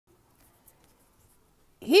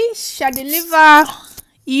He shall deliver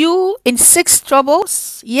you in 6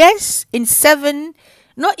 troubles. Yes, in 7,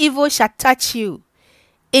 no evil shall touch you.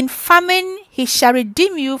 In famine, he shall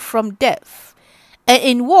redeem you from death, and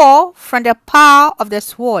in war, from the power of the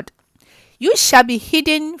sword. You shall be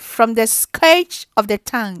hidden from the scourge of the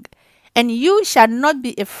tongue, and you shall not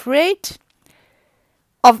be afraid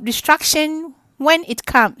of destruction when it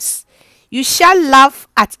comes. You shall laugh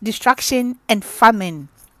at destruction and famine.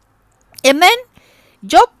 Amen.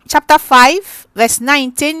 Job chapter 5, verse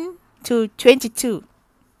 19 to 22.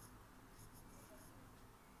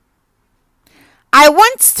 I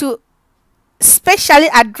want to specially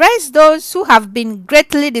address those who have been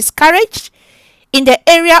greatly discouraged in the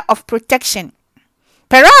area of protection.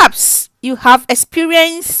 Perhaps you have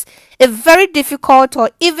experienced a very difficult or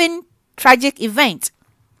even tragic event,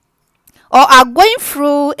 or are going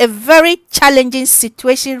through a very challenging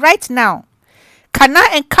situation right now. Can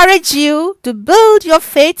I encourage you to build your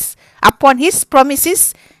faith upon His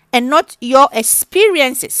promises and not your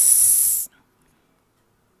experiences?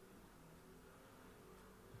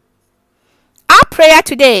 Our prayer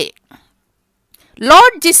today.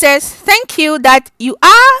 Lord Jesus, thank you that you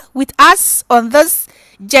are with us on this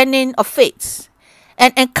journey of faith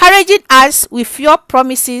and encouraging us with your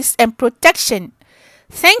promises and protection.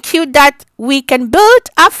 Thank you that we can build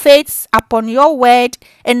our faith upon your word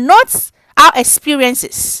and not our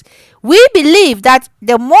experiences. We believe that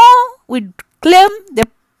the more we claim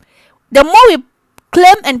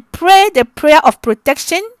and pray the prayer of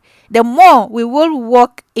protection, the more we will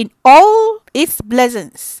walk in all its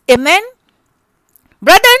blessings. Amen.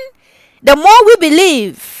 Brethren, the more we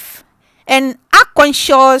believe and are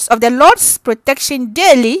conscious of the Lord's protection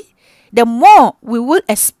daily, the more we will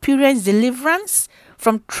experience deliverance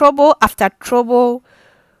from trouble after trouble,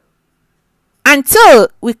 until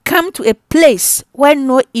we come to a place where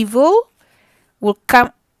no evil will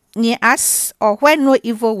come near us or where no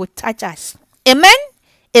evil will touch us. Amen.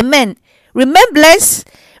 Amen. Remain blessed.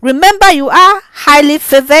 Remember, you are highly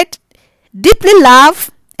favored, deeply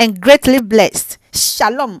loved, and greatly blessed.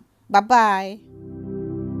 Shalom. Bye-bye.